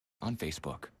on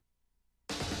Facebook.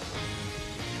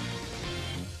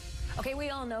 Okay, we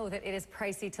all know that it is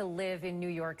pricey to live in New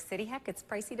York City. Heck, it's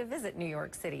pricey to visit New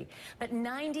York City. But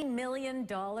 $90 million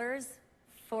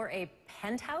for a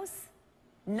penthouse?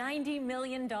 $90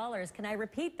 million. Can I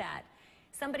repeat that?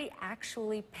 Somebody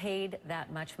actually paid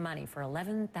that much money for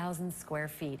 11,000 square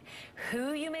feet.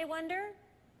 Who, you may wonder?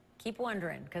 Keep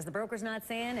wondering, because the broker's not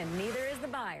saying, and neither is the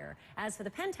buyer. As for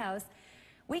the penthouse,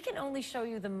 we can only show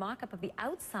you the mock-up of the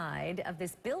outside of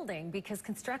this building because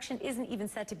construction isn't even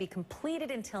set to be completed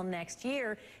until next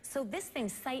year. So this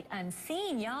thing's sight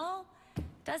unseen, y'all.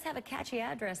 Does have a catchy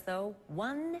address, though,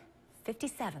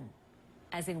 157,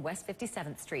 as in West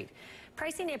 57th Street.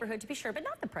 Pricey neighborhood, to be sure, but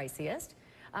not the priciest.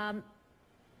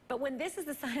 But when this is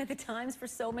the sign of the times for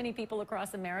so many people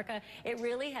across America, it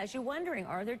really has you wondering,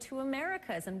 are there two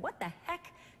Americas? And what the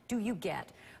heck do you get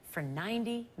for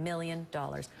 $90 million?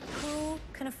 Who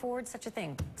can afford such a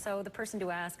thing? So the person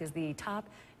to ask is the top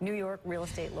New York real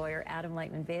estate lawyer, Adam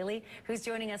Leitman Bailey, who's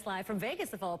joining us live from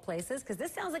Vegas, of all places, because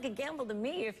this sounds like a gamble to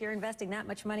me if you're investing that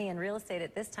much money in real estate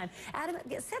at this time. Adam,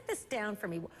 set this down for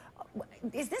me.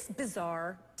 Is this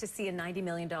bizarre to see a $90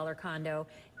 million condo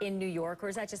in New York, or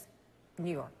is that just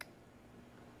New York?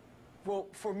 Well,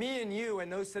 for me and you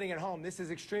and those sitting at home, this is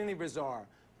extremely bizarre.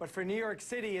 But for New York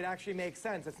City, it actually makes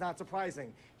sense. It's not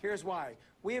surprising. Here's why.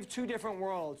 We have two different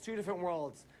worlds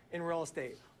in real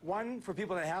estate. One, for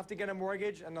people that have to get a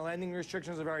mortgage and the lending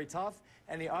restrictions are very tough,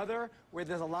 and the other, where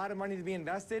there's a lot of money to be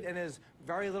invested and there's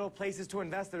very little places to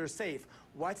invest that are safe.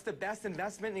 What's the best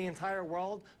investment in the entire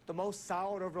world, the most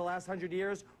solid over the last 100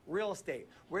 years? Real estate.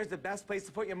 Where's the best place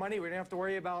to put your money? We don't have to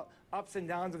worry about ups and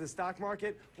downs of the stock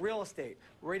market. Real estate.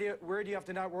 Where do you have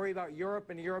to not worry about Europe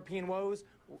and the European woes?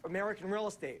 American real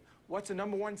estate. What's the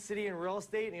 #1 city in real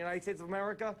estate in the United States of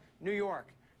America? New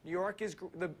York. New York is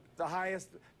the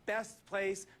highest, best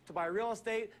place to buy real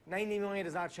estate. $90 million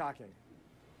is not shocking.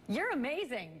 You're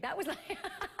amazing. That was like,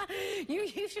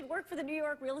 you should work for the New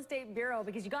York Real Estate Bureau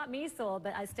because you got me sold,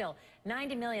 but I still,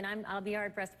 $90 million, I'll be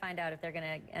hard pressed to find out if they're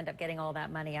going to end up getting all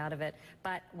that money out of it.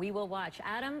 But we will watch.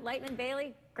 Adam Leitman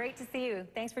Bailey, great to see you.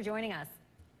 Thanks for joining us.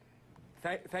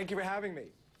 Thank you for having me.